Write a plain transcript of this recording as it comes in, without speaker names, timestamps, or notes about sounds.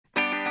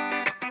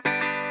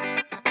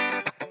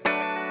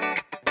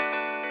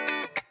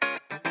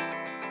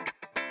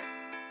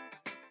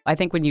I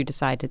think when you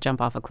decide to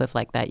jump off a cliff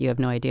like that, you have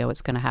no idea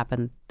what's going to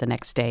happen the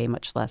next day,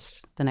 much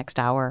less the next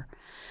hour.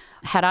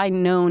 Had I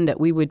known that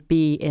we would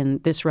be in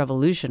this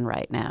revolution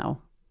right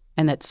now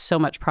and that so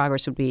much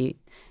progress would be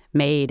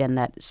made and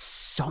that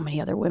so many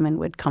other women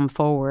would come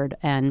forward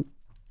and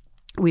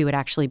we would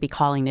actually be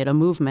calling it a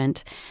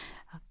movement,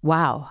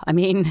 wow. I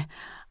mean,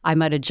 I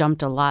might have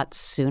jumped a lot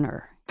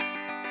sooner.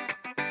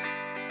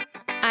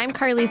 I'm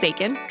Carly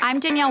Zakin. I'm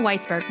Danielle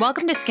Weisberg.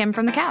 Welcome to Skim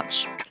from the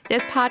Couch.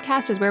 This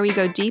podcast is where we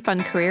go deep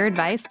on career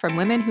advice from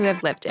women who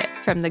have lived it.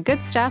 From the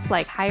good stuff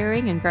like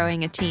hiring and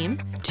growing a team,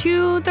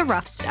 to the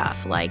rough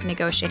stuff like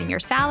negotiating your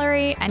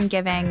salary and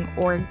giving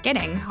or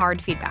getting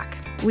hard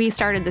feedback. We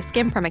started the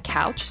Skim from a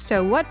Couch,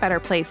 so what better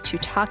place to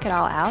talk it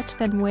all out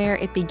than where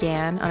it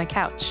began on a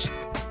couch?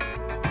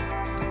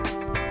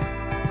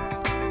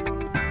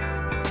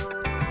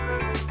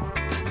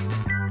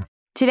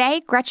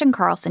 Today, Gretchen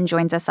Carlson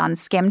joins us on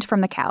Skimmed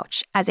from the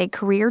Couch. As a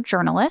career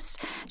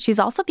journalist, she's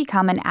also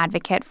become an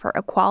advocate for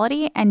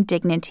equality and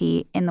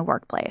dignity in the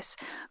workplace.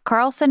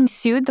 Carlson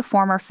sued the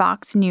former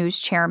Fox News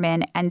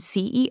chairman and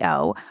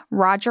CEO,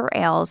 Roger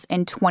Ailes,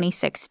 in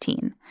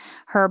 2016.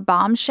 Her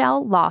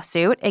bombshell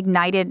lawsuit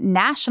ignited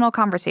national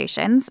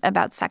conversations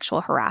about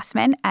sexual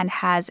harassment and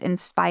has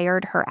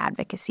inspired her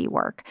advocacy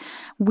work.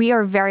 We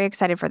are very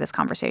excited for this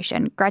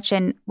conversation.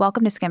 Gretchen,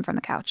 welcome to Skim from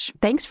the Couch.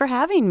 Thanks for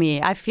having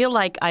me. I feel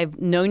like I've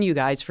known you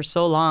guys for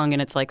so long,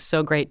 and it's like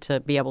so great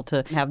to be able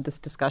to have this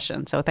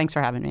discussion. So thanks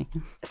for having me.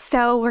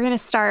 So we're going to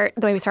start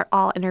the way we start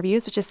all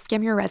interviews, which is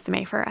skim your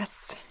resume for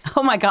us.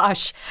 Oh my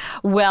gosh.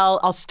 Well,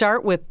 I'll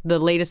start with the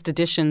latest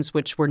additions,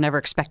 which were never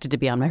expected to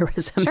be on my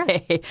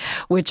resume, Sure.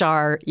 which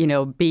are,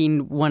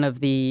 being one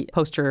of the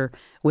poster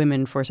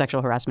women for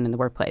sexual harassment in the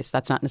workplace.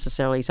 That's not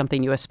necessarily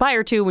something you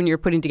aspire to when you're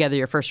putting together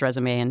your first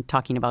resume and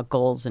talking about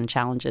goals and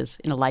challenges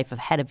in a life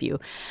ahead of you.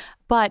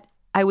 But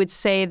I would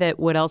say that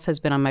what else has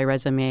been on my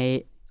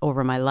resume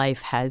over my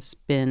life has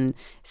been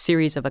a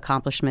series of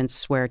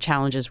accomplishments where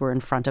challenges were in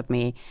front of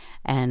me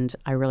and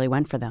I really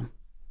went for them.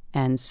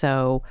 And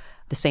so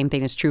the same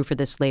thing is true for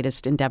this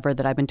latest endeavor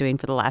that I've been doing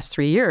for the last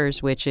 3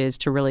 years, which is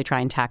to really try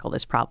and tackle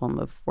this problem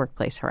of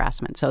workplace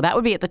harassment. So that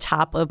would be at the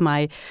top of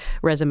my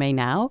resume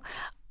now.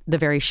 The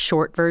very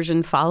short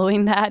version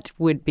following that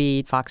would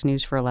be Fox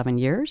News for 11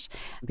 years.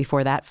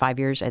 Before that, 5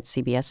 years at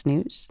CBS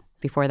News.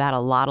 Before that, a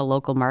lot of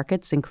local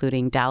markets,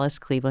 including Dallas,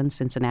 Cleveland,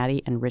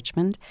 Cincinnati, and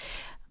Richmond.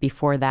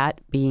 Before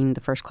that, being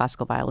the first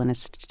classical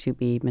violinist to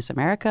be Miss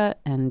America.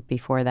 And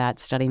before that,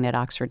 studying at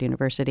Oxford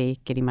University,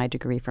 getting my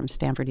degree from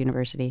Stanford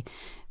University,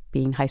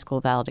 being high school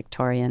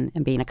valedictorian,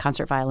 and being a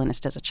concert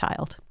violinist as a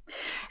child.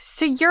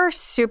 So you're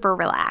super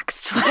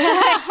relaxed.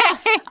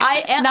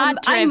 I am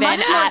not driven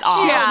at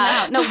all.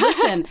 Yeah. No,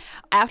 listen,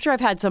 after I've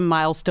had some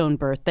milestone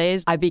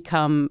birthdays, I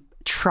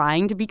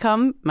trying to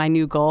become my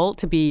new goal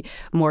to be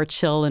more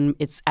chill, and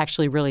it's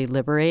actually really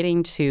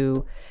liberating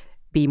to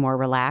be more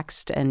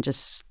relaxed and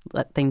just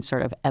let things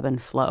sort of ebb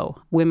and flow.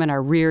 Women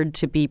are reared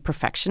to be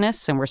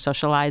perfectionists, and we're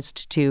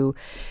socialized to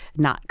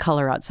not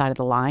color outside of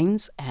the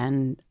lines.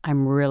 And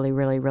I'm really,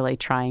 really, really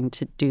trying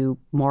to do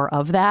more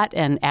of that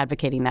and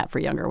advocating that for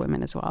younger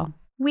women as well.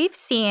 We've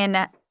seen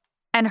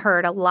and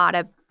heard a lot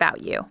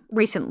about you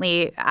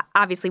recently.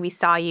 Obviously, we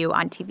saw you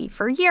on TV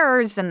for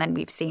years, and then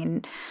we've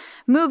seen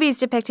movies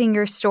depicting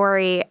your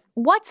story.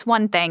 What's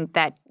one thing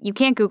that you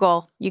can't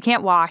Google, you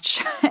can't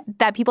watch,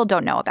 that people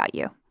don't know about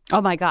you? Oh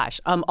my gosh.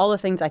 All the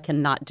things I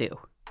cannot do.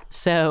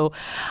 So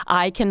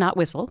I cannot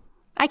whistle.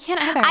 I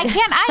can't either. I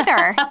can't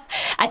either.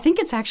 I think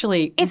it's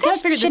actually... Is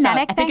it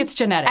genetic? I think it's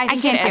genetic. I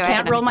can't do it. I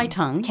can't roll my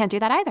tongue. Can't do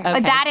that either. Okay.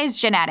 That is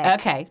genetic.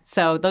 Okay.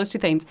 So those two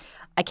things.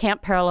 I can't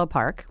parallel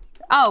park.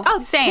 Oh,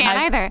 same. Can't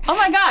either. Oh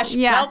my gosh.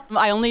 Yeah. Well,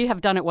 I only have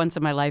done it once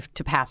in my life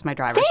to pass my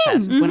driver's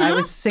test when I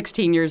was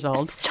 16 years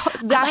old.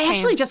 I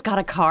actually just got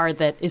a car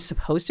that is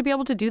supposed to be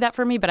able to do that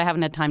for me, but I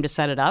haven't had time to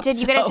set it up. Did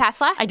you get a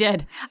Tesla? I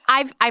did.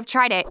 I've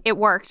tried it. It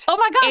worked. Oh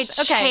my gosh.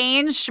 It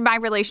changed my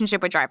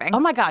relationship with driving. Oh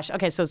my gosh.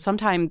 Okay, so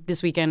sometime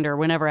this weekend or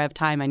whenever I have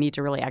time, I need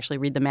to really actually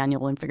read the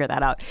manual and figure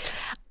that out.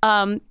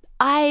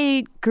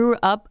 I grew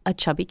up a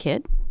chubby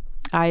kid.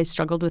 I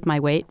struggled with my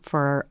weight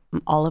for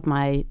all of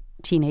my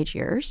teenage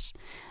years.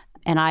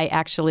 And I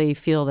actually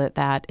feel that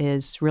that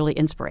is really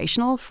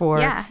inspirational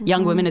for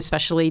young women,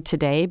 especially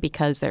today,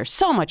 because there's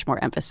so much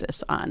more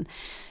emphasis on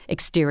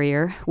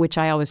exterior, which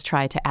I always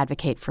try to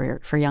advocate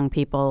for young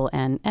people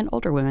and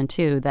older women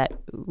too, that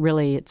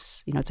really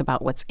it's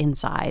about what's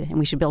inside, and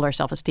we should build our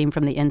self-esteem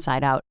from the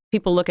inside out.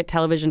 People look at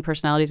television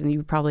personalities, and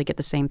you probably get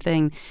the same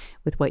thing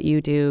with what you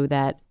do,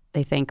 that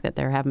they think that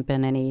there haven't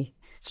been any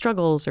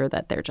struggles or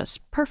that they're just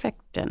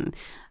perfect, and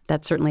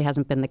that certainly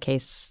hasn't been the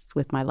case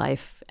with my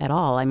life at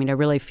all. I mean, I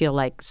really feel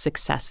like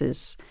success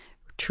is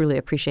truly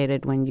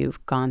appreciated when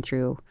you've gone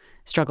through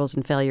struggles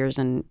and failures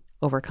and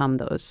overcome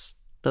those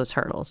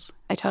hurdles.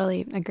 I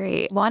totally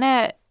agree. Want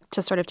to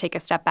just sort of take a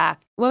step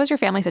back. What was your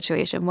family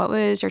situation? What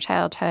was your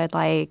childhood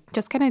like?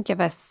 Just kind of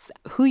give us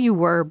who you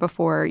were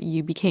before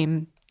you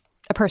became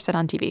a person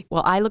on TV?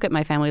 Well, I look at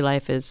my family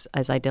life as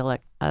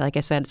idyllic. Like I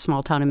said,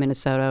 small town in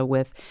Minnesota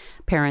with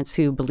parents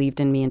who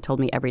believed in me and told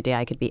me every day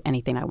I could be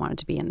anything I wanted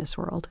to be in this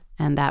world.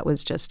 And that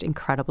was just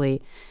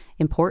incredibly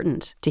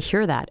important to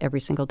hear that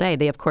every single day.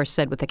 They, of course,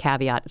 said with the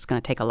caveat, it's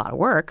going to take a lot of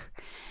work.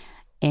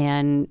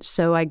 And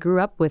so I grew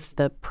up with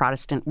the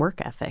Protestant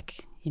work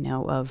ethic,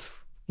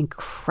 of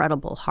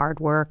incredible hard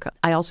work.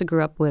 I also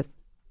grew up with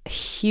a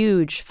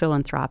huge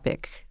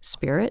philanthropic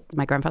spirit.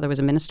 My grandfather was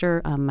a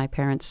minister. My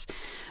parents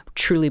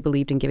truly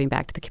believed in giving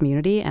back to the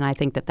community. And I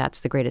think that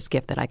that's the greatest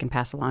gift that I can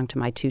pass along to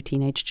my 2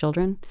 teenage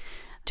children,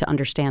 to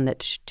understand that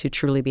to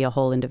truly be a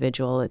whole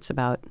individual, it's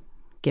about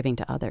giving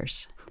to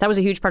others. That was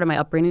a huge part of my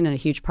upbringing and a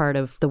huge part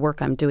of the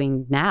work I'm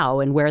doing now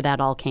and where that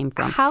all came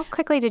from. How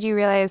quickly did you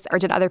realize, or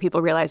did other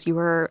people realize, you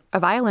were a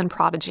violin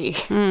prodigy?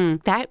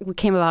 That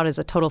came about as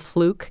a total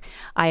fluke.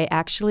 I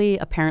actually,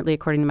 apparently,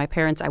 according to my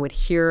parents, I would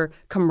hear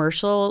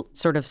commercial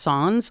sort of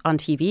songs on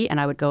TV and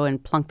I would go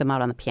and plunk them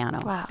out on the piano.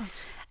 Wow.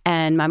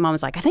 And my mom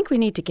was like, I think we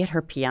need to get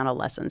her piano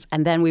lessons.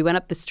 And then we went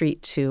up the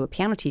street to a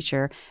piano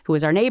teacher who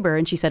was our neighbor.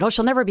 And she said,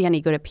 she'll never be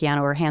any good at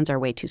piano. Her hands are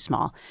way too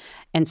small.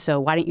 And so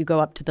why don't you go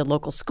up to the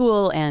local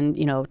school and,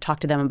 talk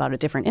to them about a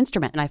different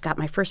instrument? And I've got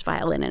my first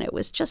violin and it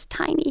was just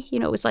tiny.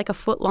 It was like a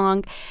foot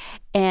long.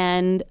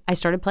 And I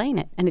started playing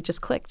it and it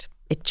just clicked.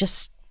 It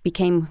just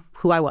became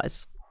who I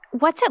was.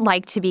 What's it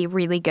like to be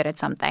really good at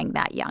something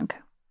that young?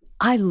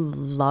 I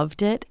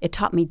loved it. It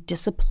taught me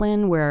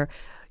discipline where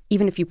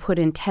even if you put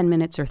in 10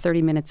 minutes or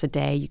 30 minutes a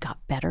day, you got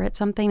better at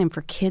something. And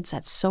for kids,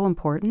 that's so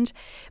important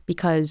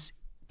because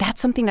that's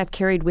something I've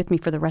carried with me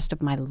for the rest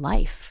of my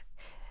life.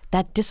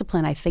 That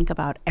discipline I think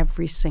about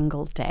every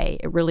single day.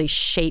 It really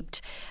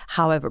shaped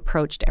how I've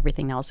approached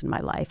everything else in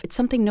my life. It's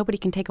something nobody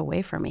can take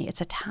away from me.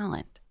 It's a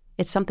talent.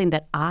 It's something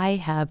that I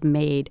have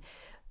made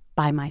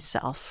by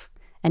myself.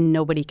 And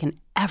nobody can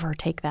ever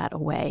take that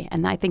away.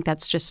 And I think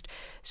that's just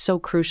so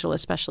crucial,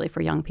 especially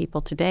for young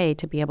people today,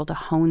 to be able to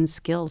hone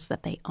skills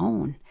that they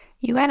own.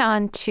 You went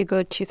on to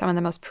go to some of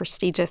the most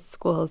prestigious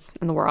schools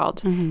in the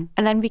world and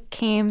then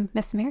became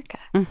Miss America.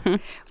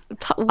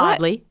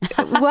 Oddly.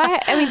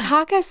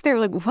 Talk us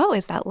through, what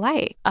was that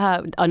like?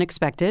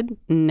 Unexpected,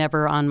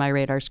 never on my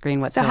radar screen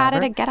whatsoever. So how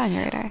did it get on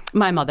your radar?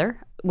 My mother.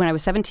 When I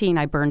was 17,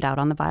 I burned out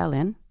on the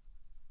violin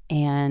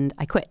and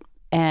I quit.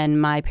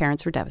 And my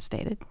parents were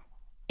devastated.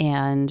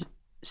 And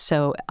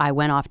so I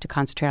went off to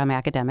concentrate on my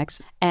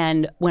academics.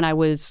 And when I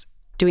was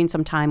doing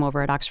some time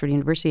over at Oxford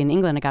University in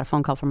England, I got a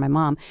phone call from my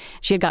mom.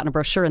 She had gotten a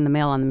brochure in the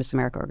mail on the Miss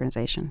America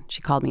organization.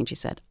 She called me and she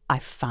said, I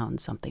found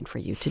something for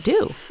you to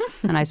do.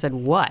 And I said,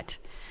 what?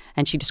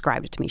 And she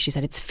described it to me. She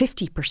said, it's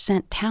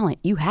 50% talent.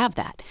 You have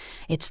that.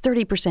 It's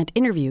 30%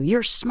 interview.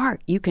 You're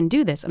smart. You can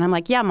do this. And I'm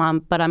like, yeah,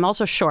 Mom, but I'm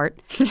also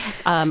short.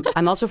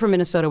 I'm also from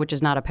Minnesota, which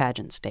is not a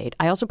pageant state.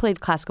 I also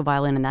played classical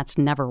violin, and that's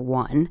never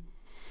won.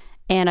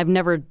 And I've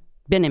never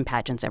been in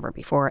pageants ever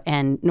before,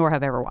 and nor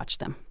have ever watched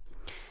them.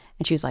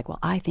 And she was like, well,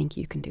 I think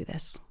you can do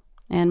this.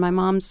 And my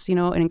mom's,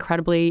 an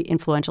incredibly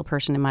influential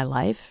person in my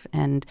life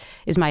and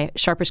is my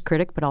sharpest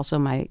critic, but also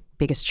my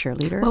biggest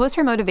cheerleader. What was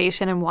her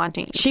motivation in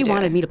wanting you She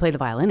wanted me to play the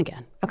violin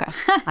again. Okay.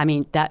 I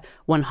mean, that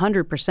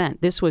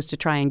 100%. This was to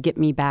try and get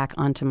me back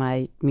onto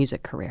my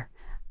music career.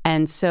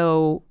 And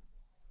so,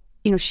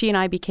 she and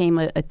I became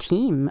a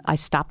team. I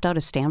stopped out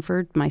of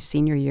Stanford my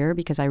senior year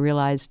because I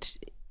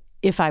realized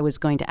if I was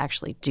going to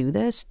actually do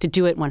this, to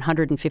do it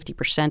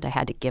 150%, I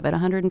had to give it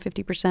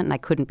 150%, and I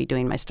couldn't be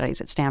doing my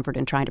studies at Stanford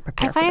and trying to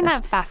prepare for this. I find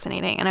that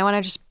fascinating, and I want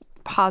to just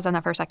pause on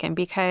that for a second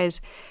because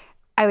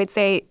I would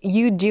say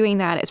you doing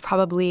that is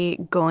probably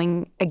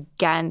going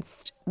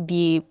against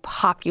the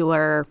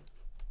popular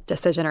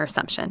decision or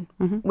assumption,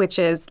 which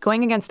is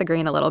going against the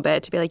grain a little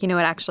bit to be like,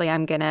 actually,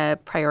 I'm going to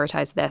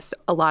prioritize this.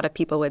 A lot of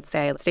people would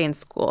say, stay in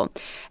school.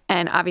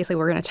 And obviously,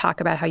 we're going to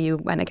talk about how you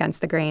went against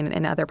the grain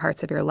in other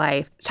parts of your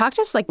life. Talk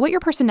to us what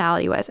your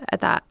personality was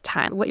at that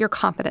time, what your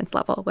confidence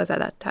level was at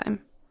that time.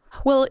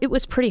 Well, it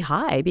was pretty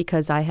high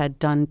because I had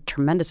done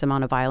tremendous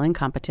amount of violin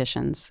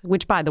competitions,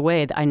 which, by the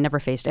way, I never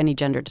faced any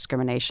gender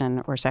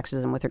discrimination or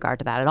sexism with regard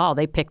to that at all.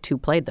 They picked who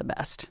played the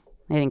best.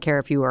 They didn't care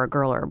if you were a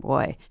girl or a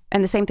boy.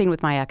 And the same thing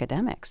with my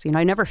academics.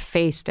 I never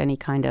faced any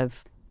kind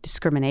of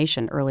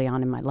discrimination early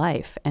on in my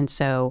life. And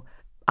so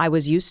I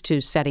was used to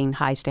setting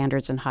high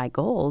standards and high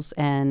goals.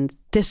 And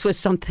this was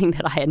something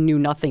that I knew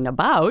nothing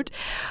about.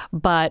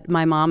 But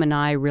my mom and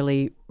I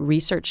really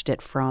researched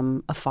it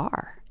from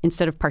afar.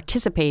 Instead of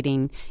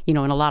participating, in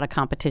a lot of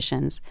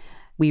competitions,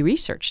 we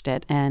researched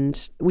it,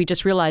 and we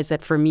just realized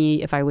that for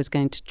me, if I was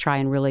going to try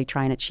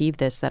and achieve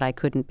this, that I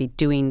couldn't be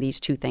doing these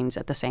two things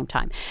at the same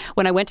time.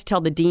 When I went to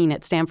tell the dean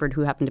at Stanford,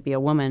 who happened to be a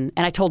woman,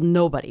 and I told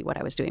nobody what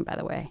I was doing, by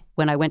the way.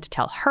 When I went to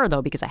tell her,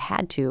 though, because I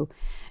had to,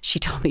 she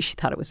told me she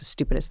thought it was the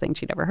stupidest thing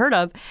she'd ever heard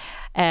of.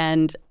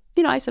 And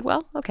I said,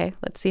 well, okay,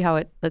 let's see how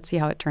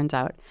it turns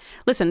out.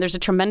 Listen, there's a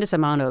tremendous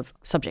amount of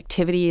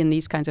subjectivity in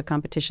these kinds of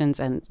competitions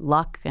and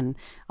luck and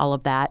all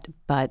of that,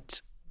 but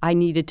I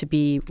needed to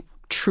be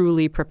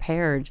truly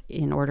prepared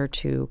in order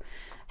to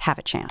have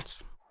a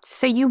chance.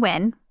 So you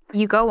win.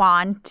 You go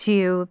on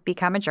to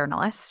become a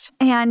journalist,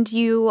 and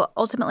you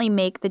ultimately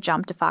make the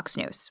jump to Fox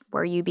News,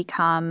 where you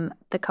become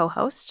the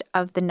co-host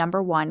of the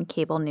 #1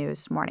 cable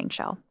news morning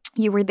show.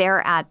 You were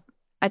there at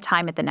a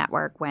time at the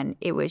network when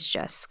it was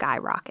just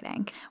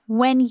skyrocketing.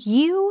 When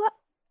you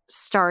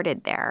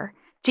started there,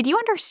 did you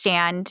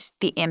understand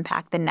the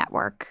impact the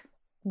network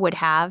would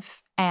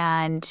have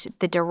and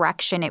the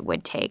direction it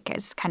would take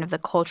as kind of the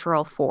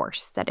cultural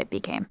force that it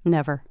became?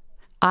 Never.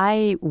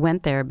 I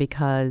went there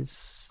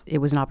because it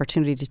was an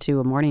opportunity to do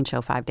a morning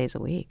show 5 days a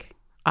week.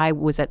 I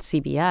was at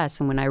CBS,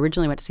 and when I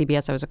originally went to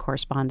CBS, I was a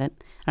correspondent,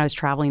 and I was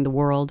traveling the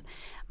world.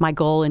 My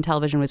goal in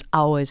television was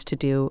always to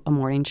do a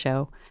morning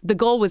show. The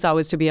goal was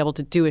always to be able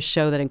to do a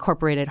show that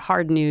incorporated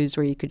hard news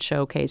where you could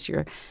showcase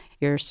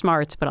your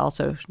smarts, but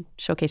also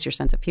showcase your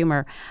sense of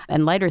humor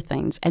and lighter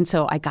things. And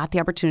so I got the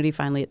opportunity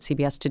finally at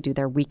CBS to do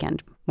their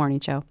weekend morning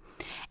show.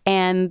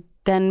 And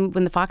then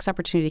when the Fox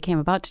opportunity came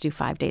about to do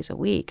 5 days a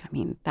week, I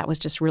mean, that was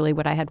just really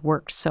what I had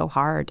worked so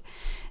hard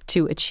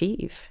to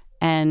achieve.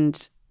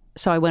 And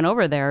so I went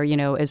over there,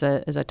 as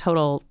a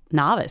total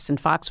novice, and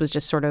Fox was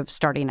just sort of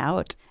starting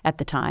out at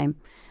the time.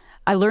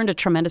 I learned a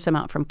tremendous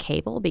amount from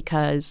cable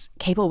because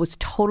cable was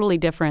totally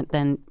different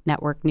than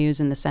network news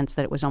in the sense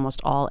that it was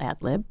almost all ad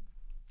lib.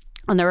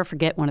 I'll never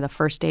forget one of the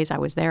first days I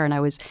was there, and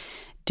I was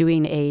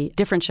doing a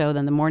different show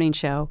than the morning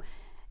show.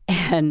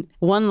 And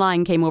one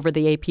line came over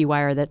the AP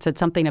wire that said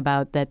something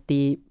about that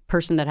the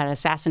person that had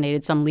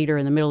assassinated some leader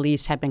in the Middle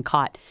East had been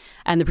caught.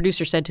 And the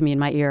producer said to me in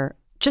my ear,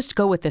 just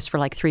go with this for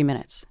like 3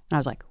 minutes. And I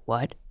was like,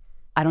 what?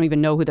 I don't even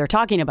know who they're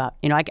talking about.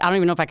 I don't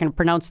even know if I can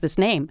pronounce this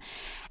name.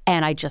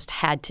 And I just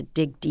had to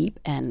dig deep.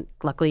 And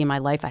luckily in my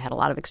life, I had a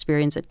lot of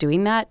experience at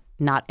doing that.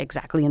 Not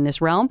exactly in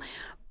this realm,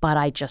 but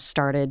I just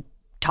started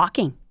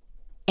talking.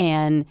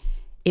 And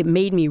it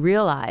made me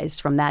realize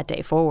from that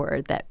day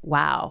forward that,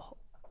 wow,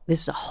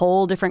 this is a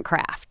whole different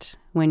craft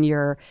when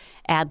you're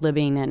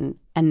ad-libbing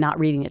and not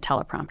reading a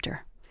teleprompter.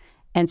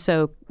 And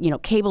so,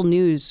 cable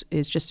news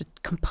is just a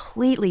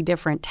completely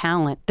different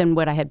talent than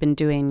what I had been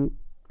doing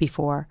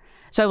before.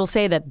 So I will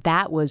say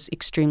that was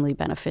extremely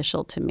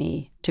beneficial to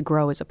me to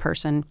grow as a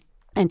person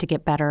and to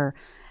get better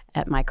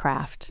at my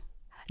craft.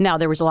 Now,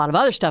 there was a lot of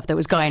other stuff that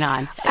was going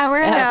on.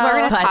 We're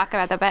going to talk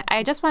about that, but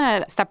I just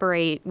want to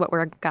separate what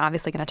we're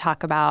obviously going to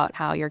talk about,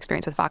 how your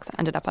experience with Fox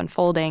ended up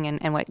unfolding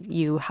and what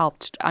you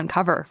helped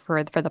uncover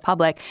for the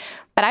public.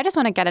 But I just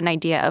want to get an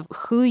idea of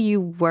who you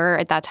were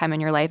at that time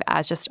in your life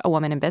as just a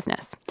woman in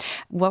business.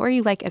 What were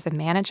you like as a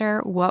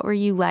manager? What were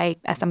you like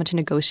as someone to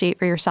negotiate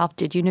for yourself?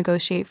 Did you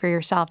negotiate for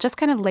yourself? Just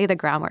kind of lay the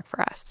groundwork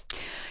for us.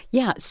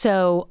 Yeah,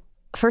 so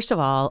first of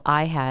all,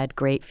 I had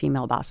great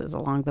female bosses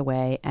along the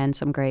way and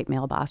some great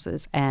male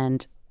bosses.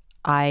 And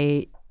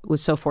I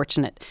was so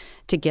fortunate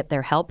to get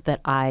their help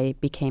that I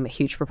became a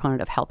huge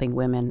proponent of helping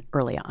women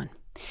early on.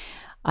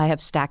 I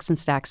have stacks and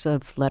stacks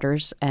of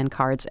letters and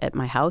cards at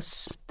my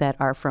house that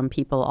are from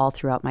people all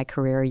throughout my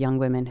career, young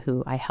women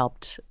who I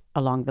helped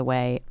along the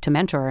way to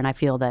mentor. And I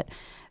feel that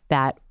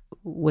that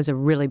was a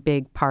really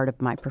big part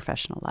of my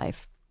professional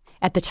life.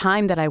 At the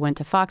time that I went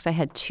to Fox, I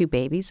had 2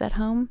 babies at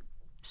home.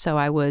 So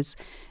I was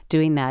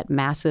doing that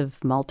massive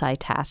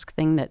multitask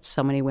thing that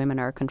so many women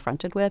are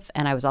confronted with.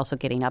 And I was also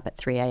getting up at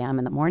 3 a.m.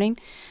 in the morning.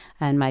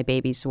 And my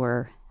babies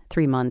were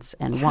 3 months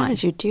and 1. How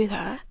did you do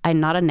that? I'm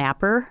not a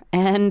napper.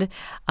 And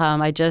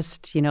I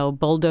just,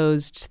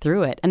 bulldozed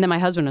through it. And then my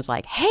husband was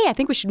like, hey, I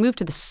think we should move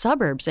to the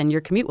suburbs and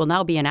your commute will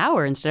now be an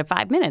hour instead of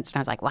 5 minutes. And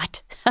I was like,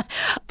 what?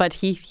 But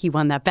he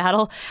won that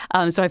battle.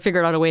 So I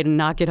figured out a way to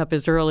not get up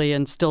as early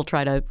and still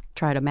try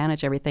to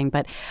manage everything.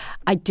 But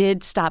I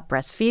did stop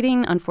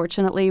breastfeeding,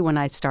 unfortunately, when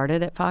I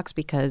started at Fox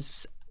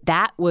because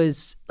that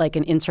was like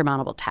an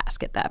insurmountable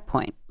task at that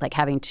point, like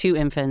having 2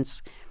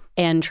 infants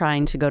and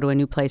trying to go to a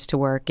new place to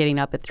work, getting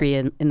up at 3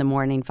 in the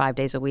morning, 5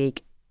 days a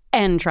week,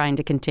 and trying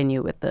to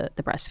continue with the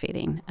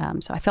breastfeeding.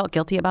 So I felt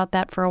guilty about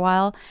that for a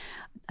while,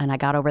 and I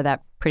got over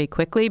that pretty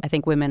quickly. I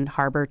think women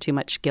harbor too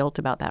much guilt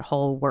about that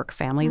whole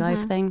work-family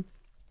life thing.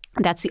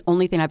 That's the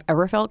only thing I've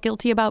ever felt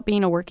guilty about,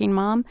 being a working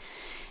mom.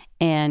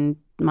 And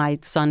my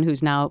son,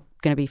 who's now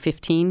going to be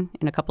 15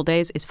 in a couple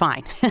days, is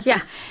fine.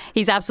 Yeah.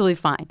 He's absolutely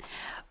fine.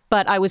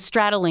 But I was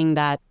straddling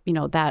that,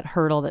 that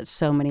hurdle that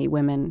so many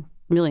women,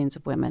 millions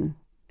of women,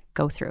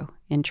 go through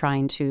in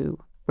trying to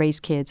raise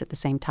kids at the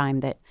same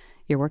time that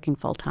you're working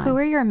full time. Who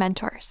were your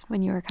mentors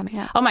when you were coming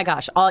up? Oh my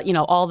gosh,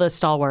 all the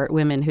stalwart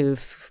women who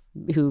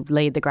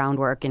laid the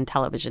groundwork in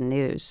television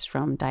news,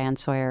 from Diane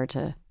Sawyer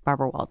to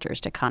Barbara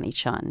Walters to Connie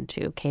Chun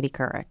to Katie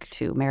Couric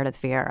to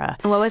Meredith Vieira.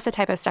 And what was the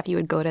type of stuff you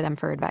would go to them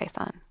for advice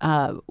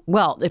on?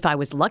 Well, if I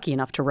was lucky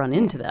enough to run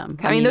into them.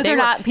 I mean those are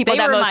not people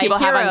that most people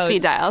have on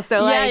speed dial.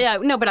 So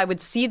No, but I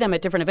would see them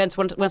at different events.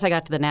 Once I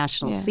got to the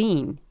national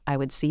scene, I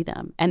would see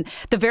them. And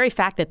the very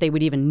fact that they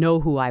would even know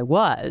who I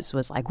was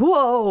like,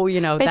 whoa,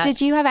 But did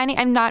you have any,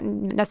 I'm not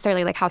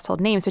necessarily like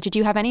household names, but did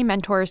you have any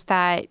mentors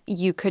that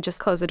you could just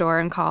close the door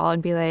and call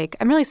and be like,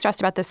 I'm really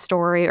stressed about this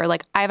story, or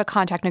like, I have a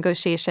contract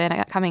negotiation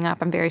coming up,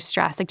 I'm very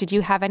stressed. Like, did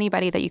you have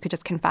anybody that you could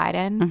just confide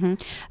in?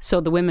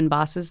 So the women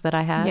bosses that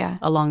I had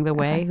along the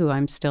way, who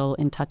I'm still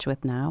in touch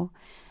with now,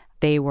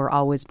 they were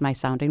always my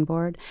sounding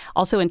board.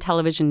 Also in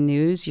television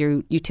news,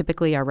 you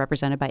typically are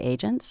represented by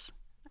agents.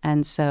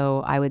 And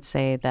so I would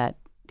say that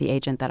the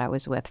agent that I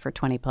was with for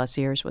 20 plus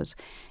years was,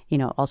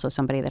 also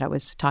somebody that I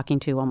was talking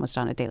to almost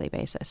on a daily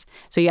basis.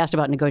 So you asked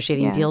about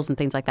negotiating deals and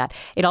things like that.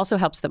 It also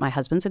helps that my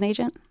husband's an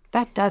agent.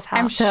 That does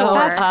help. I'm sure.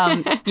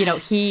 So,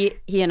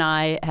 he and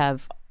I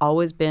have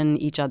always been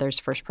each other's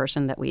first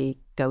person that we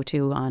go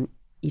to on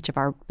each of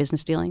our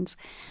business dealings.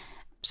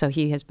 So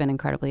he has been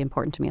incredibly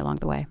important to me along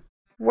the way.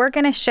 We're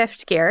going to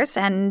shift gears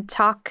and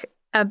talk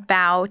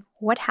about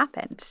what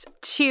happened.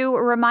 To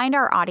remind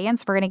our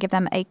audience, we're going to give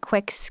them a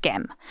quick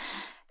skim.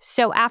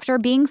 So after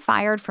being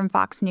fired from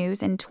Fox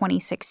News in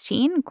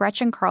 2016,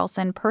 Gretchen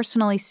Carlson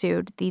personally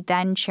sued the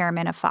then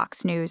chairman of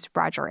Fox News,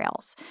 Roger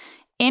Ailes.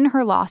 In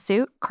her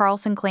lawsuit,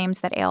 Carlson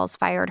claims that Ailes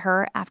fired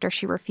her after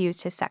she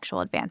refused his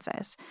sexual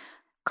advances.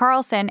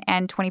 Carlson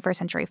and 21st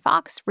Century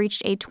Fox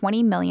reached a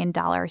 $20 million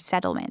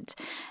settlement,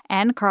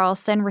 and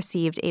Carlson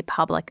received a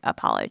public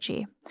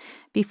apology.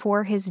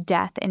 Before his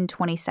death in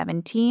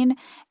 2017,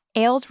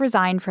 Ailes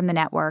resigned from the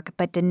network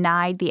but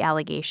denied the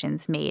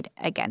allegations made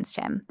against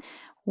him.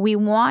 We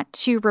want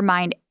to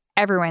remind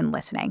everyone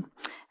listening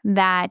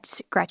that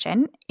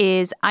Gretchen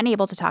is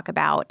unable to talk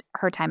about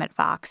her time at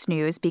Fox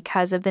News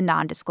because of the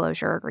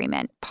non-disclosure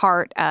agreement,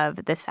 part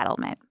of the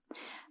settlement.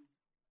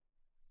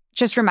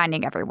 Just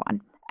reminding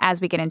everyone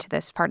as we get into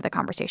this part of the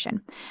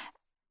conversation.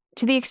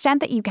 To the extent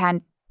that you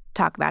can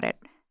talk about it,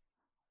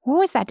 what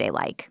was that day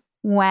like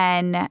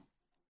when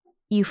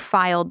you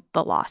filed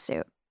the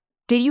lawsuit?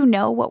 Did you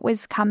know what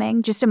was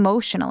coming? Just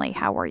emotionally,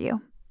 how were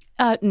you?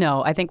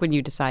 No, I think when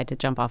you decide to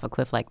jump off a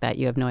cliff like that,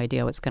 you have no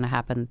idea what's going to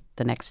happen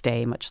the next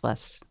day, much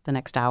less the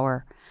next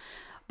hour.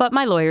 But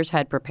my lawyers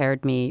had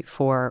prepared me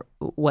for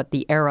what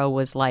the era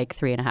was like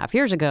 3.5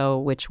 years ago,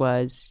 which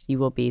was you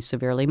will be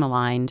severely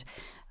maligned.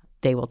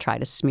 They will try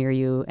to smear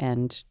you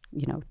and,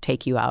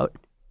 take you out,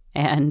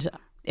 and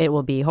it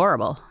will be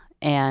horrible.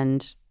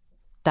 And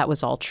that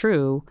was all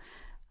true.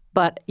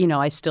 But,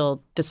 I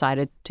still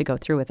decided to go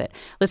through with it.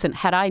 Listen,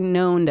 had I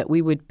known that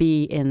we would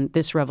be in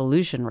this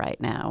revolution right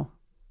now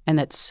and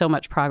that so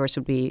much progress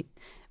would be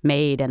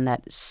made and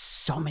that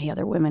so many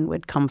other women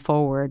would come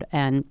forward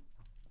and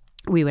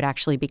we would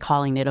actually be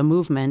calling it a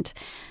movement,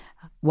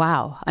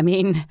 wow. I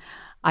mean,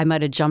 I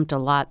might have jumped a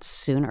lot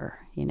sooner,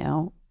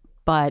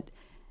 But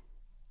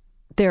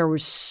there were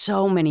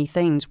so many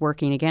things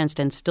working against,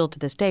 and still to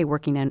this day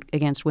working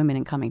against women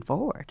in coming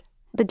forward.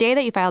 The day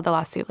that you filed the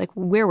lawsuit,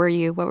 where were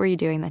you? What were you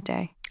doing that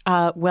day?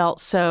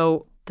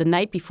 So the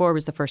night before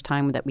was the first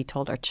time that we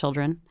told our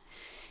children.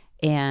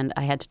 And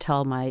I had to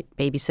tell my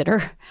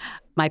babysitter.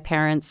 My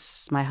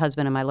parents, my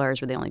husband, and my lawyers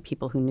were the only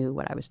people who knew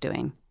what I was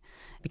doing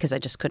because I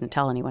just couldn't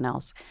tell anyone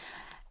else.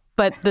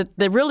 But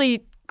the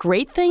really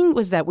great thing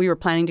was that we were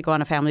planning to go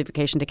on a family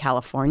vacation to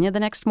California the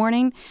next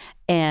morning.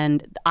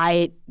 And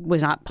I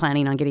was not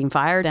planning on getting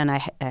fired, and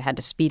I had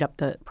to speed up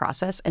the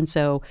process. And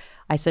so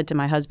I said to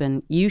my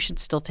husband, you should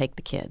still take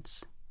the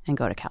kids and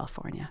go to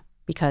California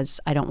because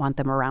I don't want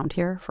them around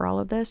here for all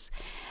of this.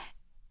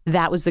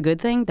 That was the good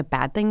thing. The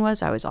bad thing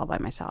was I was all by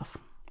myself.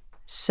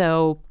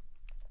 So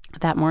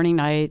that morning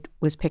I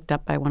was picked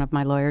up by one of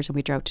my lawyers, and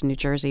we drove to New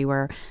Jersey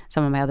where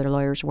some of my other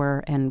lawyers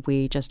were, and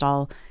we just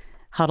all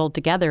huddled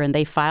together, and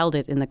they filed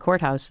it in the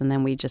courthouse, and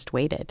then we just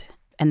waited.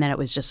 And then it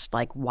was just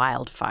like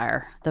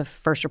wildfire. The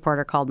first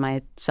reporter called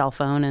my cell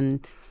phone,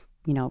 and,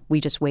 we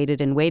just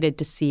waited and waited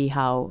to see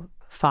how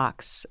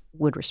Fox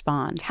would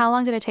respond. How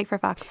long did it take for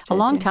Fox to A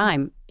long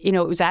time. It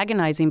was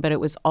agonizing, but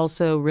it was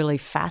also really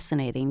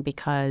fascinating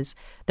because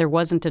there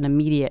wasn't an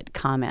immediate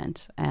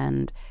comment,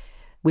 and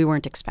we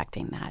weren't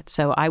expecting that.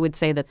 So I would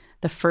say that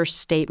the first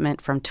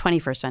statement from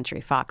 21st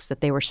Century Fox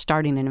that they were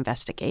starting an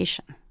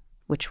investigation,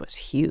 which was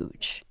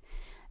huge,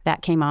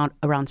 that came out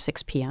around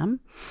 6 p.m.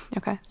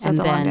 Okay, so and it's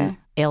a long then day.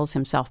 Ailes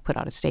himself put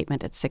out a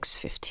statement at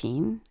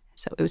 6:15.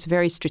 So it was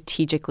very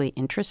strategically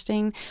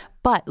interesting.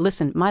 But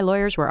listen, my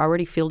lawyers were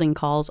already fielding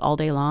calls all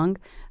day long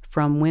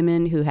from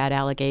women who had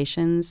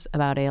allegations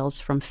about Ailes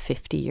from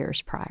 50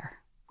 years prior.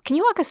 Can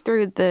you walk us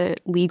through the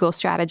legal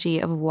strategy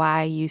of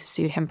why you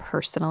sued him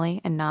personally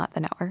and not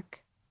the network?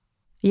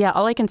 Yeah,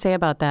 all I can say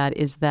about that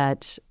is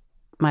that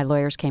my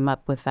lawyers came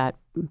up with that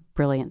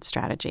brilliant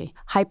strategy.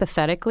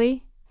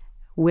 Hypothetically,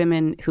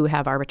 women who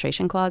have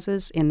arbitration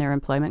clauses in their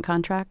employment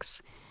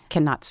contracts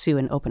cannot sue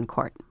in open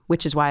court,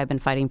 which is why I've been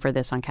fighting for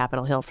this on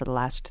Capitol Hill for the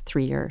last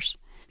 3 years.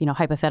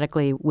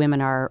 Hypothetically,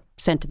 women are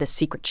sent to the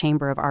secret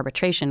chamber of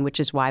arbitration, which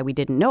is why we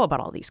didn't know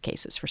about all these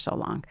cases for so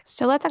long.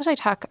 So let's actually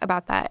talk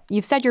about that.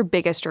 You've said your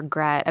biggest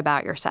regret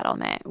about your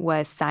settlement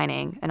was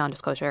signing a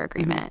non-disclosure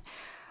agreement.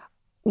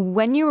 Mm-hmm.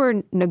 When you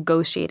were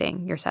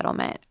negotiating your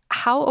settlement,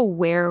 how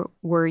aware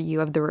were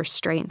you of the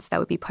restraints that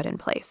would be put in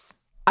place?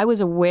 I was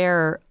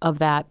aware of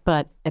that,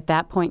 but at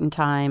that point in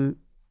time,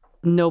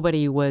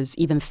 nobody was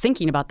even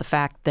thinking about the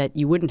fact that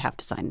you wouldn't have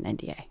to sign an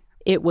NDA.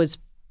 It was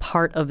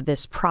part of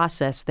this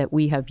process that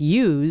we have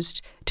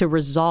used to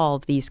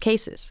resolve these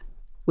cases,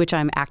 which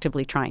I'm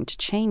actively trying to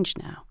change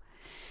now.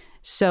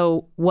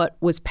 So what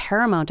was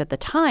paramount at the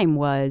time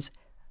was,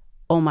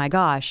 oh my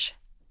gosh,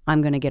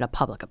 I'm going to get a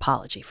public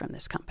apology from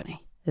this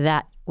company.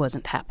 That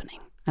wasn't happening.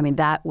 I mean,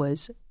 that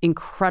was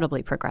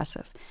incredibly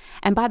progressive.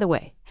 And by the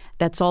way,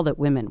 that's all that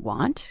women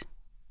want.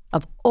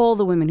 Of all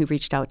the women who've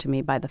reached out to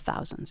me by the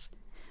thousands,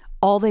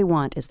 all they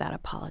want is that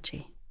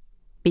apology,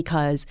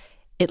 because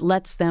it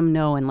lets them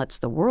know, and lets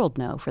the world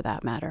know for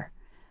that matter,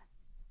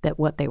 that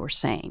what they were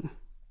saying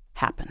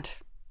happened.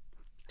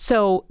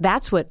 So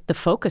that's what the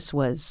focus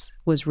was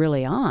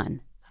really on.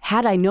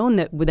 Had I known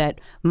that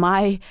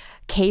my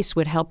case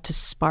would help to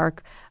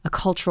spark a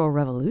cultural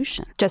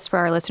revolution. Just for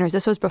our listeners,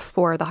 this was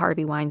before the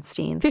Harvey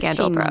Weinstein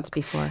scandal broke. 15 months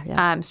before,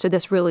 yes. So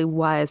this really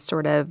was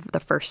sort of the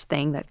first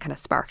thing that kind of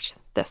sparked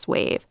this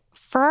wave.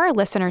 For our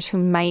listeners who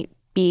might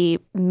be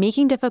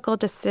making difficult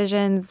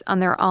decisions on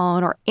their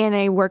own or in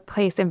a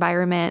workplace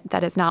environment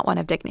that is not one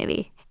of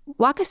dignity,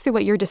 walk us through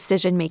what your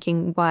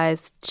decision-making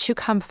was to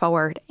come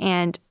forward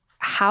and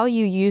how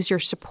you use your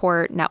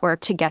support network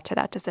to get to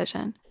that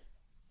decision.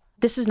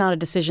 This is not a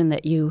decision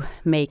that you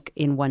make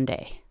in one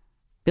day.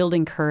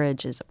 Building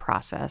courage is a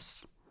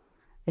process.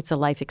 It's a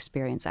life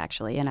experience,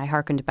 actually. And I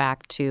hearkened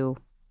back to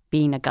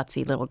being a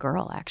gutsy little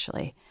girl,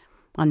 actually,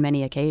 on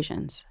many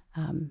occasions.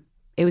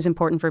 It was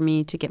important for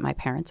me to get my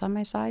parents on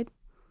my side,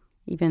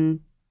 even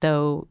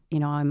though,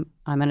 I'm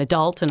an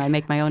adult and I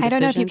make my own decisions. I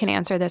don't know if you can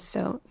answer this,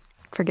 so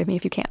forgive me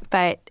if you can't.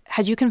 But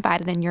had you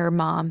confided in your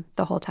mom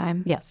the whole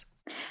time? Yes.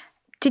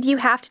 Did you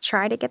have to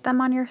try to get them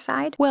on your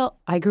side? Well,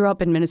 I grew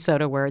up in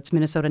Minnesota, where it's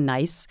Minnesota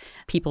nice.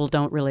 People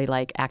don't really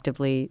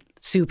actively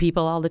sue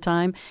people all the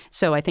time.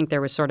 So I think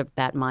there was sort of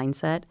that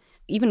mindset.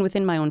 Even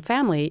within my own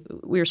family,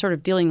 we were sort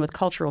of dealing with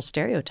cultural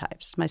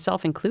stereotypes,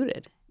 myself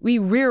included. We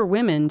rear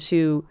women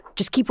to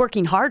just keep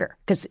working harder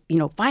because,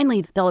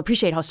 finally they'll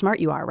appreciate how smart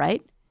you are,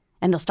 right?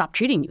 And they'll stop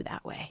treating you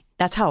that way.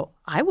 That's how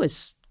I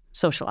was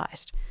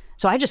socialized.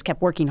 So I just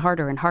kept working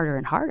harder and harder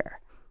and harder,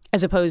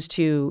 as opposed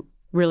to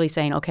really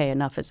saying, okay,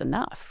 enough is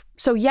enough.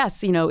 So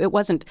yes, it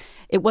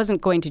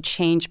wasn't going to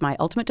change my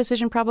ultimate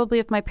decision probably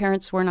if my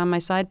parents weren't on my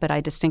side, but I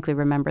distinctly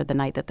remember the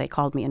night that they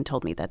called me and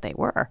told me that they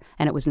were.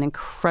 And it was an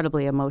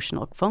incredibly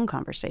emotional phone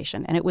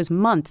conversation. And it was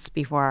months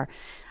before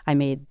I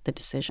made the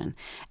decision.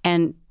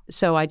 And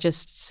so I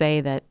just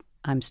say that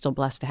I'm still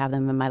blessed to have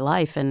them in my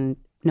life. And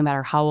no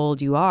matter how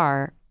old you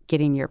are,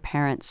 getting your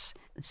parents'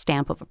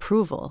 stamp of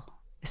approval,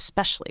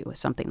 especially with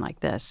something like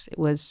this, it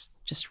was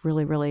just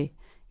really, really,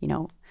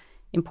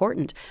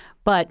 important.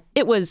 But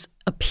it was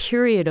a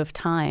period of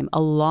time, a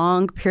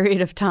long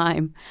period of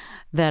time,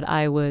 that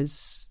I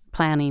was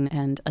planning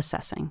and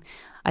assessing.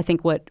 I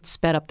think what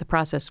sped up the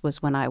process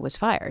was when I was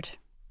fired.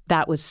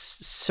 That was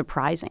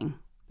surprising.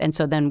 And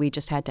so then we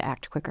just had to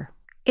act quicker.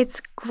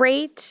 It's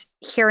great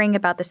hearing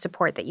about the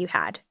support that you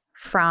had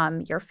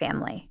from your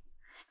family.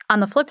 On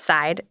the flip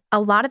side,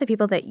 a lot of the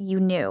people that you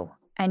knew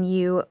and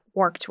you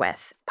worked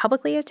with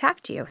publicly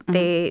attacked you.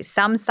 Mm-hmm.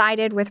 Some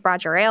sided with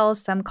Roger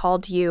Ailes, some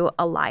called you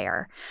a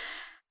liar.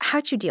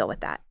 How'd you deal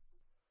with that?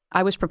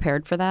 I was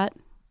prepared for that.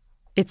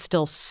 It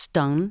still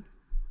stung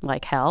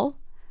like hell,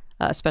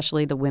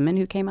 especially the women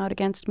who came out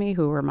against me,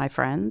 who were my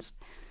friends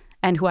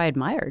and who I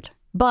admired.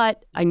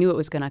 But I knew it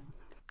was going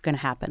to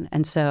happen.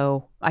 And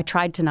so I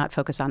tried to not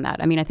focus on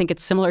that. I mean, I think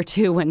it's similar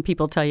to when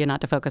people tell you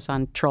not to focus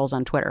on trolls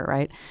on Twitter,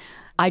 right?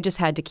 I just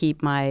had to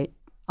keep my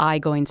eye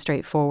going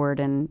straight forward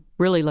and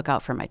really look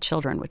out for my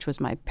children, which was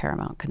my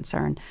paramount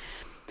concern.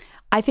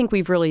 I think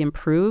we've really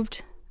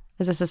improved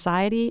as a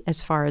society as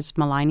far as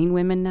maligning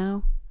women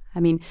now. I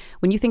mean,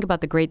 when you think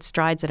about the great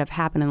strides that have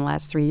happened in the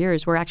last 3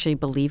 years, we're actually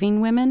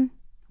believing women.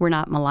 We're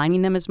not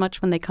maligning them as much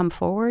when they come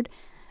forward.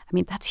 I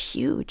mean, that's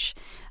huge.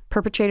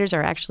 Perpetrators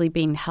are actually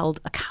being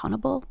held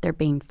accountable. They're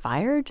being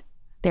fired.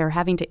 They're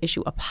having to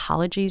issue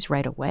apologies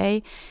right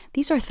away.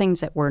 These are things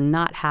that were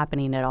not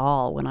happening at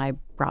all when I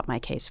brought my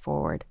case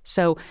forward.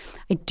 So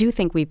I do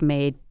think we've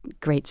made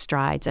great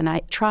strides. And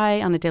I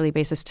try on a daily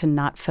basis to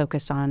not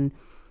focus on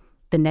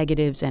the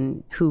negatives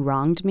and who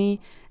wronged me.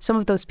 Some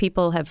of those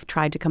people have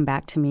tried to come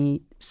back to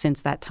me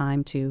since that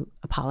time to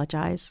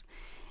apologize.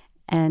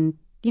 And,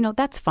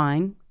 that's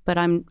fine. But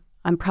I'm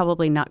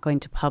probably not going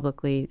to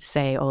publicly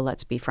say, oh,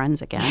 let's be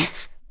friends again.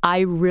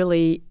 I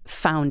really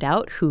found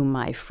out who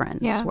my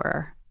friends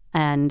were.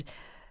 And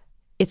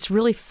it's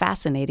really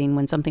fascinating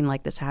when something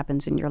like this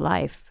happens in your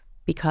life,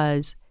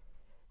 because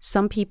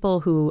some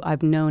people who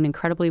I've known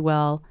incredibly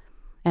well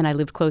and I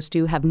lived close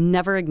to have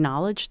never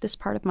acknowledged this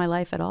part of my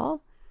life at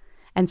all.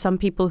 And some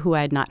people who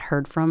I had not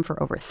heard from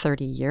for over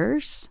 30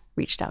 years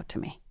reached out to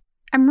me.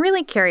 I'm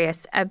really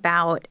curious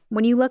about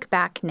when you look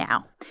back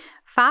now,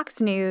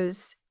 Fox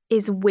News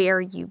is where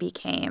you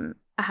became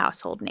a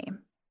household name.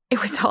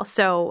 It was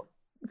also,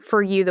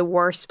 for you, the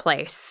worst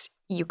place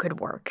you could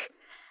work.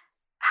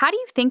 How do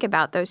you think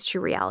about those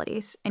two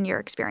realities in your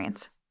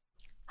experience?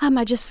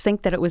 I just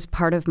think that it was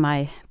part of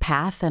my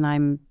path, and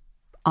I'm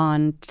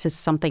on to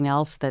something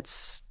else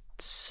that's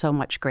so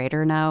much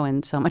greater now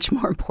and so much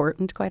more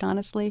important, quite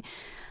honestly.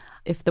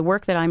 If the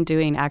work that I'm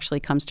doing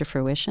actually comes to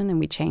fruition and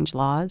we change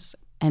laws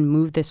and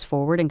move this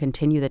forward and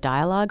continue the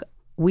dialogue,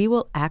 we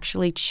will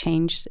actually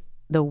change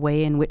the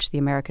way in which the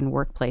American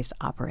workplace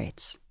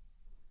operates.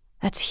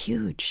 That's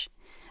huge.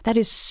 That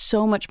is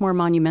so much more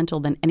monumental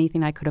than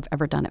anything I could have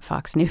ever done at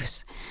Fox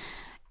News.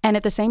 And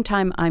at the same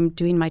time, I'm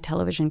doing my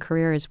television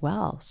career as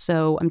well.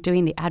 So I'm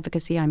doing the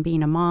advocacy, I'm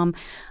being a mom,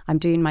 I'm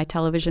doing my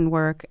television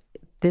work.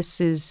 This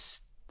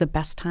is the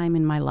best time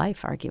in my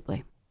life,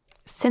 arguably.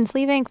 Since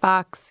leaving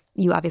Fox,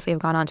 you obviously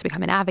have gone on to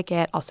become an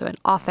advocate, also an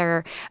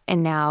author,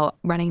 and now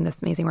running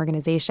this amazing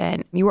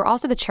organization. You were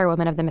also the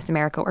chairwoman of the Miss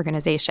America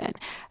organization.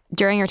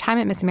 During your time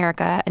at Miss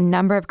America, a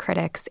number of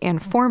critics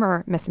and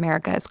former Miss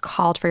Americas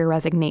called for your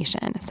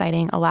resignation,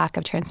 citing a lack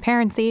of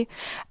transparency.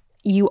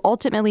 You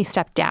ultimately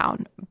stepped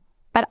down.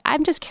 But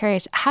I'm just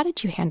curious, how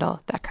did you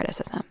handle that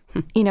criticism?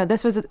 You know,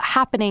 this was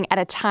happening at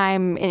a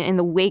time, in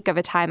the wake of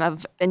a time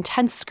of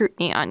intense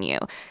scrutiny on you.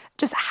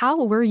 Just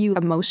how were you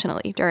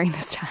emotionally during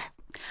this time?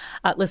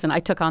 Listen,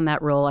 I took on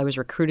that role. I was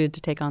recruited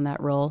to take on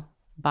that role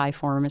by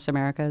former Miss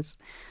Americas.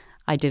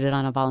 I did it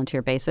on a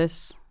volunteer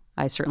basis.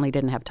 I certainly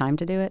didn't have time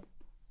to do it,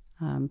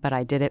 but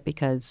I did it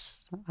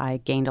because I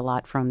gained a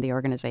lot from the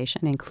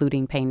organization,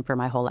 including paying for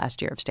my whole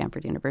last year of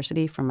Stanford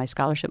University from my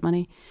scholarship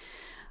money.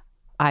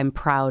 I'm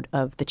proud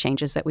of the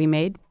changes that we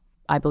made.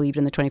 I believed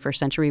in the 21st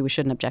century we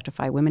shouldn't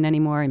objectify women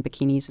anymore in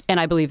bikinis. And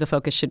I believe the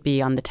focus should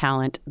be on the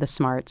talent, the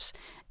smarts,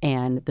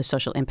 and the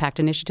social impact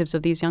initiatives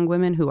of these young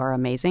women who are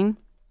amazing.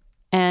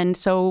 And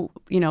so,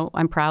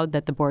 I'm proud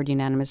that the board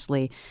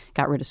unanimously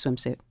got rid of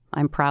swimsuit.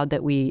 I'm proud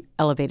that we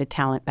elevated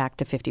talent back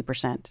to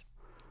 50%.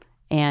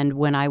 And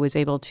when I was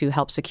able to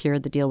help secure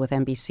the deal with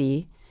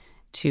NBC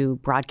to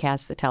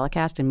broadcast the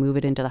telecast and move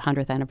it into the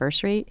 100th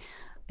anniversary,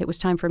 it was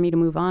time for me to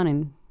move on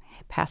and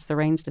pass the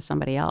reins to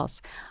somebody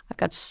else. I've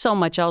got so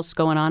much else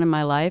going on in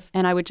my life,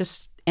 and I would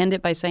just end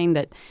it by saying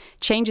that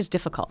change is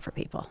difficult for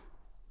people.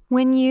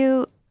 When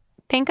you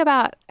think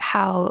about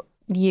how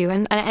you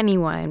and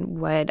anyone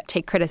would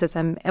take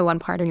criticism at one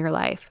part in your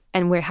life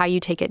and how you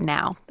take it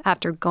now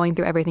after going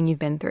through everything you've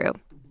been through,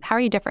 how are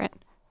you different?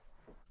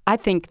 I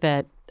think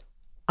that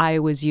I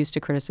was used to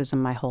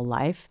criticism my whole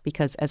life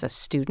because as a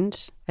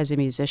student, as a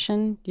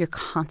musician, you're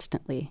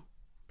constantly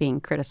being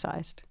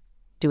criticized.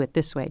 Do it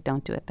this way,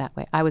 don't do it that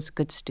way. I was a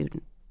good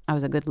student. I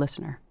was a good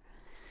listener.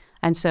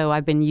 And so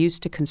I've been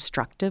used to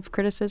constructive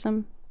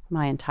criticism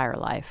my entire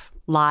life.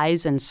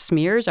 Lies and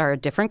smears are a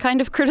different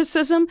kind of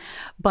criticism,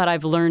 but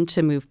I've learned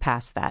to move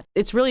past that.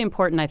 It's really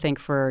important, I think,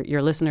 for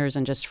your listeners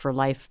and just for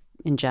life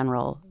in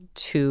general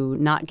to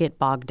not get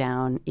bogged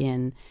down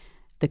in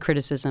the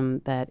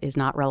criticism that is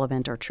not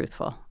relevant or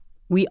truthful.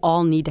 We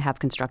all need to have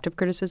constructive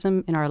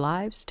criticism in our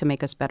lives to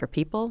make us better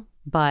people,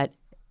 but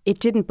it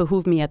didn't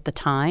behoove me at the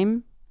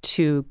time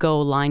to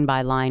go line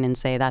by line and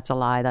say, that's a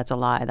lie, that's a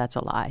lie, that's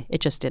a lie. It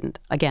just didn't.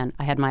 Again,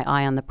 I had my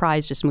eye on the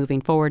prize, just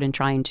moving forward and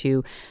trying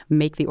to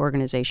make the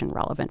organization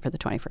relevant for the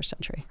 21st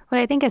century. What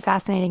I think is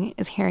fascinating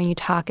is hearing you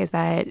talk is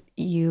that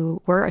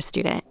you were a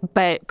student,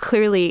 but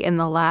clearly in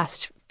the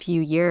last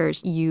few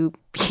years, you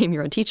became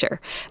your own teacher,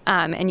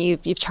 and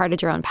you've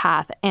charted your own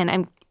path. And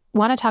I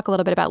want to talk a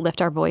little bit about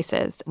Lift Our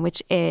Voices,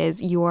 which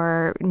is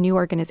your new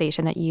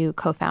organization that you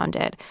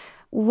co-founded.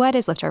 What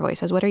is Lift Our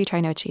Voices? What are you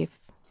trying to achieve?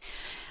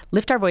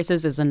 Lift Our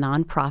Voices is a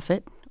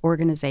nonprofit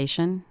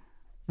organization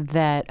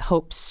that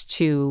hopes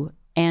to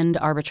end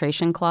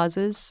arbitration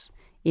clauses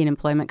in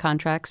employment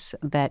contracts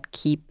that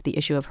keep the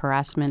issue of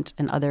harassment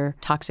and other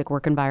toxic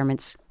work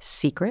environments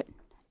secret,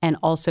 and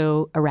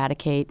also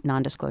eradicate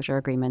non-disclosure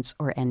agreements,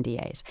 or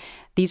NDAs.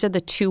 These are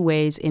the two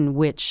ways in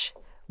which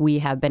we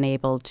have been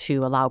able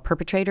to allow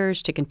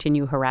perpetrators to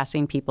continue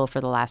harassing people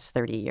for the last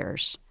 30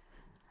 years.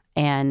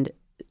 And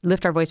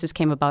Lift Our Voices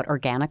came about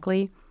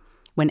organically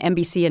when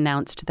NBC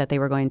announced that they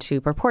were going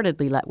to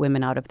purportedly let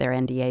women out of their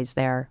NDAs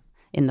there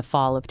in the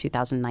fall of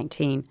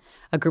 2019.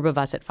 A group of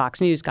us at Fox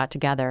News got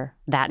together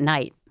that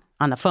night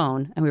on the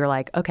phone, and we were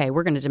like, okay,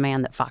 we're going to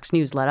demand that Fox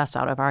News let us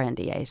out of our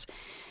NDAs.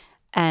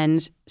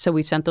 And so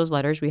we've sent those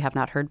letters. We have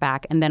not heard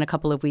back. And then a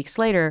couple of weeks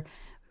later,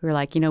 we were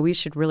like, we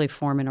should really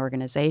form an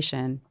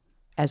organization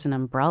as an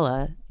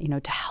umbrella,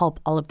 to help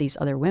all of these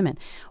other women.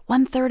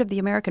 1/3 of the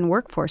American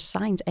workforce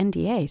signs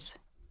NDAs.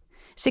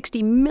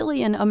 60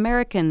 million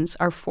Americans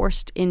are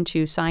forced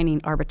into signing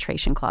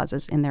arbitration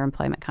clauses in their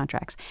employment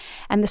contracts.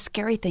 And the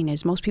scary thing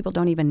is most people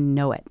don't even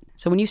know it.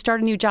 So when you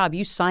start a new job,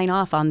 you sign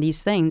off on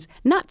these things,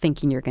 not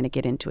thinking you're going to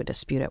get into a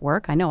dispute at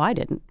work. I know I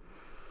didn't.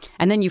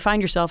 And then you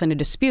find yourself in a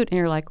dispute and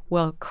you're like,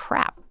 well,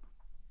 crap.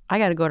 I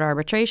got to go to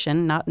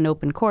arbitration, not in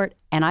open court,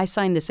 and I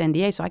signed this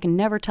NDA so I can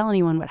never tell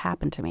anyone what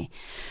happened to me.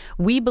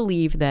 We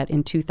believe that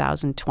in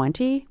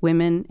 2020,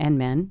 women and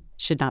men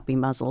should not be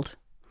muzzled.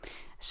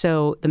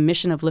 So the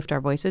mission of Lift Our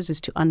Voices is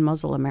to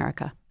unmuzzle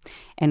America.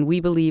 And we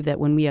believe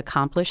that when we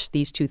accomplish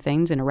these two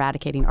things in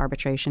eradicating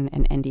arbitration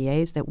and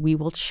NDAs, that we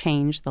will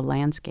change the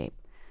landscape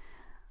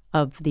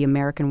of the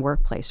American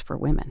workplace for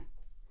women.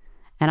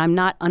 And I'm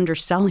not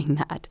underselling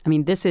that. I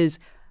mean, this is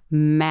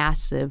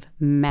massive,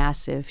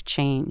 massive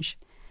change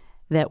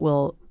that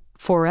will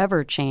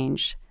forever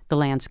change the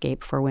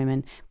landscape for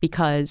women,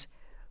 because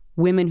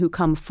women who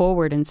come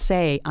forward and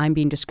say, I'm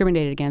being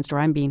discriminated against or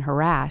I'm being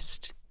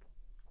harassed,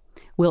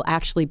 will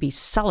actually be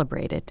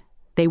celebrated.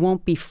 They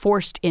won't be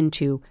forced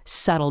into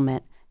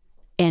settlement,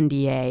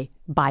 NDA,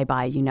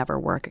 bye-bye, you never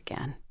work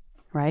again,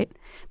 right?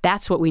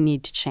 That's what we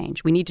need to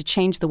change. We need to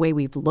change the way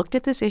we've looked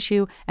at this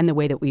issue and the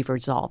way that we've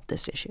resolved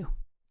this issue.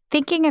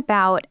 Thinking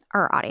about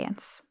our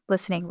audience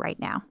listening right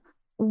now,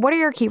 what are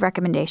your key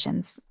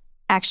recommendations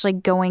actually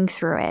going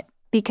through it?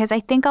 Because I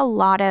think a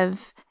lot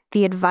of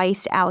the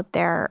advice out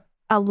there,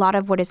 a lot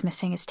of what is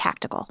missing is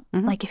tactical.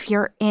 Mm-hmm. Like if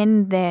you're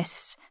in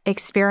this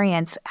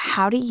experience,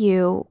 how do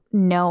you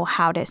know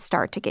how to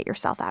start to get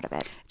yourself out of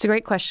it? It's a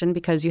great question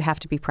because you have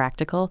to be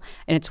practical,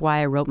 and it's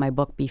why I wrote my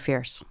book, Be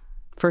Fierce.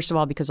 First of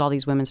all, because all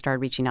these women started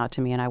reaching out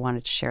to me and I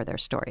wanted to share their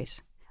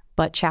stories.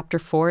 But chapter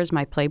 4 is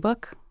my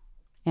playbook,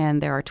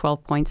 and there are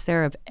 12 points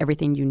there of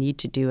everything you need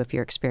to do if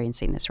you're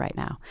experiencing this right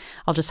now.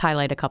 I'll just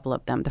highlight a couple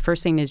of them. The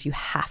first thing is you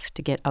have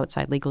to get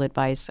outside legal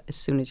advice as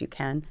soon as you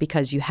can,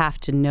 because you have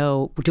to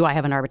know, do I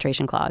have an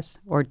arbitration clause,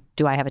 or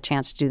do I have a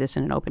chance to do this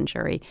in an open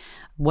jury?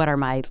 What are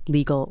my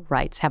legal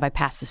rights? Have I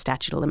passed the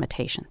statute of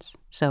limitations?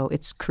 So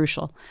it's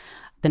crucial.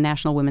 The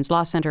National Women's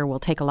Law Center will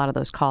take a lot of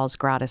those calls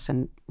gratis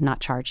and not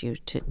charge you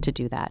to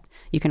do that.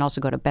 You can also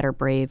go to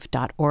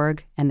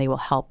betterbrave.org, and they will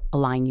help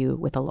align you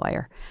with a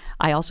lawyer.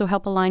 I also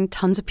help align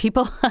tons of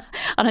people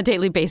on a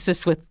daily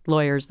basis with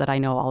lawyers that I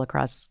know all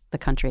across the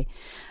country.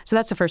 So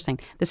that's the first thing.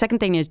 The second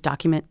thing is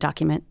document.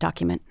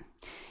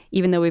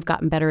 Even though we've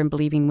gotten better in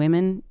believing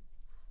women,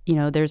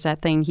 there's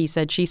that thing, he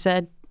said, she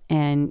said,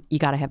 and you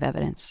got to have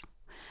evidence.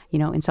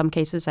 In some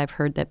cases, I've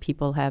heard that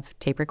people have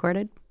tape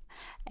recorded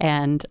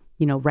and,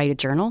 write a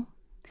journal.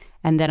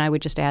 And then I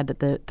would just add that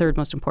the third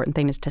most important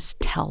thing is to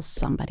tell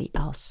somebody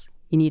else.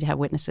 You need to have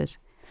witnesses.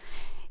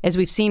 As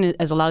we've seen,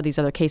 as a lot of these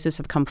other cases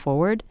have come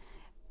forward,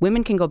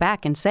 women can go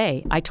back and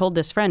say, I told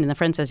this friend, and the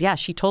friend says, yeah,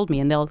 she told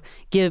me. And they'll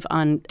give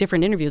on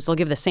different interviews, they'll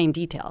give the same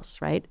details,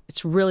 right?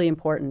 It's really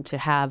important to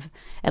have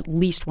at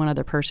least one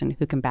other person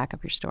who can back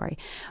up your story.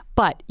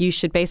 But you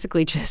should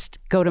basically just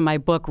go to my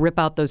book, rip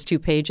out those 2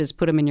 pages,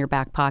 put them in your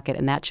back pocket,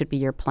 and that should be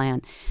your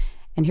plan.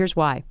 And here's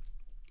why.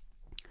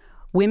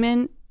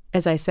 Women,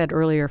 as I said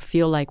earlier,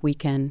 feel like we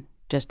can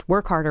just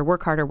work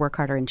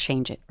harder, and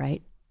change it,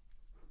 right?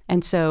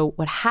 And so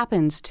what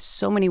happens to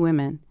so many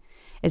women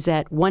is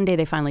that one day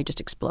they finally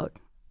just explode.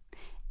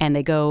 And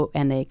they go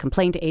and they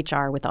complain to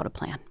HR without a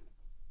plan.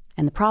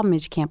 And the problem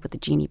is you can't put the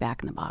genie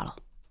back in the bottle.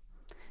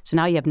 So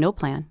now you have no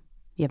plan,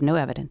 you have no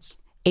evidence.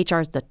 HR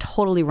is the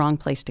totally wrong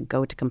place to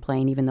go to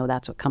complain, even though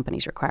that's what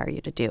companies require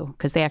you to do,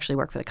 because they actually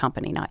work for the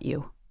company, not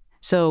you.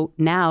 So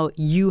now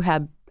you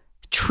have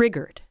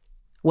triggered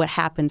what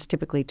happens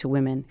typically to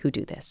women who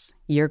do this.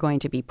 You're going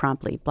to be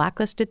promptly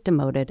blacklisted,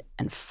 demoted,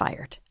 and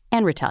fired,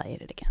 and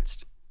retaliated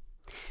against.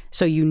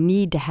 So you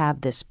need to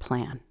have this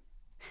plan.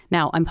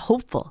 Now, I'm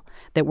hopeful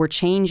that we're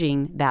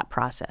changing that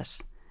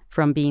process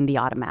from being the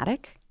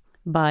automatic,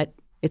 but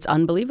it's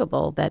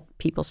unbelievable that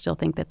people still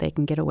think that they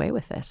can get away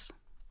with this.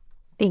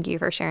 Thank you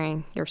for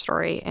sharing your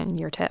story and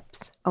your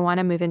tips. I want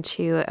to move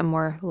into a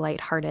more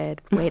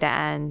lighthearted way to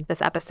end this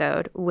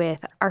episode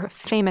with our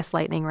famous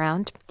lightning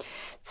round.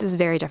 This is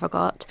very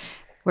difficult.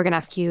 We're going to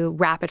ask you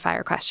rapid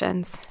fire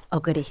questions. Oh,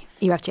 goody.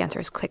 You have to answer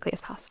as quickly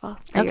as possible. Are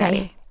you Okay.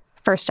 ready?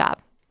 First job.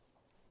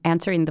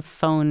 Answering the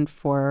phone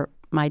for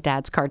my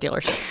dad's car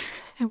dealership.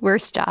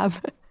 Worst job.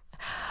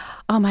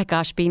 Oh my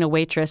gosh, being a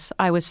waitress.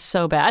 I was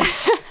so bad.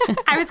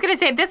 I was going to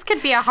say, this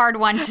could be a hard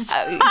one to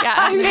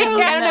I don't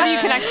know if you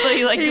can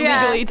actually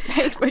legally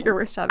say what your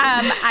worst job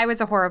is. I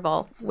was a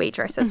horrible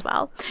waitress as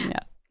well. Yeah.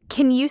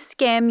 Can you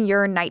skim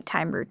your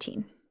nighttime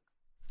routine?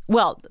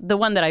 Well, the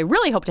one that I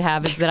really hope to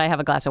have is that I have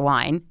a glass of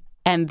wine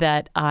and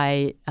that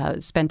I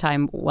spend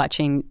time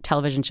watching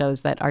television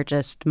shows that are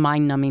just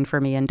mind-numbing for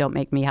me and don't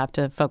make me have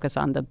to focus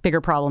on the bigger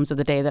problems of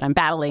the day that I'm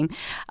battling.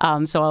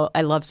 So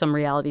I love some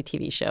reality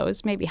TV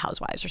shows, maybe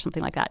Housewives or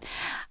something like that.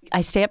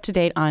 I stay up to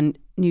date on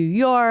New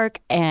York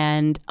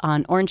and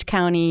on Orange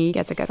County.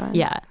 That's a good one.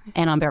 Yeah,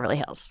 and on Beverly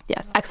Hills.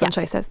 Yes. Excellent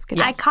choices. Good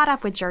job. I caught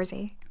up with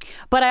Jersey.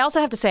 But I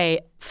also have to say,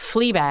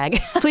 Fleabag.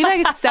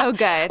 Fleabag is so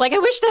good. Like, I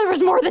wish there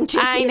was more than 2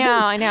 seasons.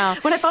 I know.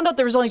 When I found out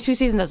there was only 2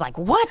 seasons, I was like,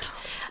 what?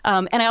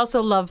 And I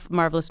also love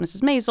Marvelous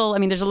Mrs. Maisel. I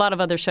mean, there's a lot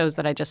of other shows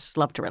that I just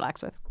love to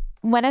relax with.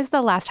 When is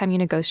the last time you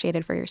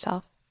negotiated for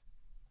yourself?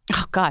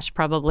 Oh, gosh,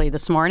 probably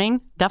this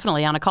morning.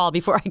 Definitely on a call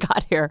before I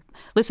got here.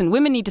 Listen,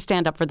 women need to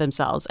stand up for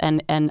themselves.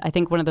 And I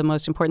think one of the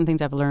most important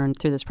things I've learned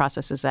through this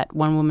process is that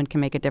one woman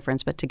can make a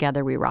difference, but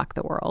together we rock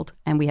the world.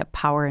 And we have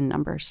power in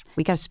numbers.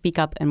 We got to speak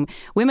up. And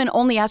women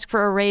only ask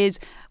for a raise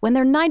when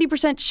they're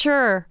 90%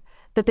 sure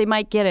that they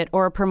might get it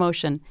or a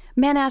promotion.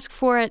 Men ask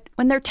for it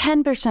when they're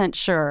 10%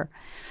 sure.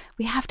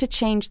 We have to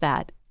change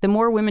that. The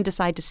more women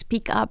decide to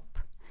speak up,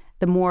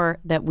 the more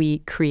that we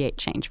create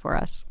change for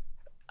us.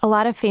 A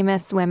lot of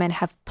famous women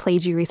have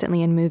played you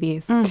recently in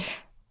movies.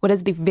 What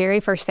is the very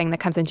first thing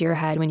that comes into your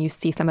head when you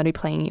see somebody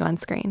playing you on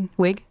screen?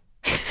 Wig?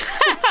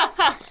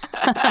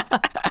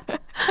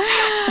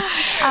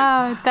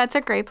 Oh, that's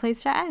a great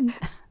place to end.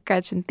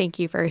 Gretchen, thank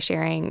you for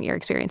sharing your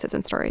experiences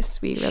and stories.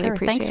 We really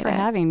appreciate it. Thanks for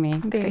having me.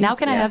 great Now to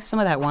can see I you. have some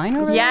of that wine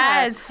over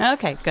Yes. there?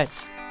 Okay, good.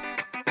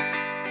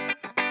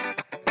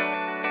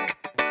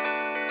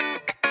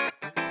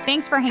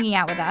 Thanks for hanging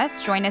out with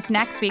us. Join us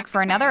next week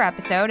for another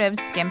episode of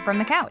Skim from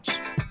the Couch.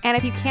 And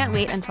if you can't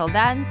wait until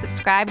then,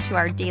 subscribe to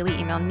our daily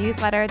email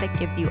newsletter that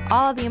gives you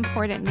all the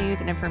important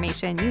news and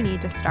information you need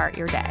to start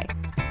your day.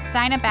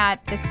 Sign up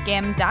at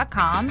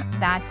theskim.com.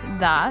 That's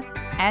the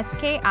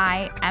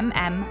SKIMM.com.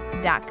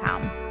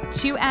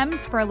 2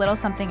 M's for a little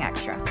something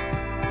extra.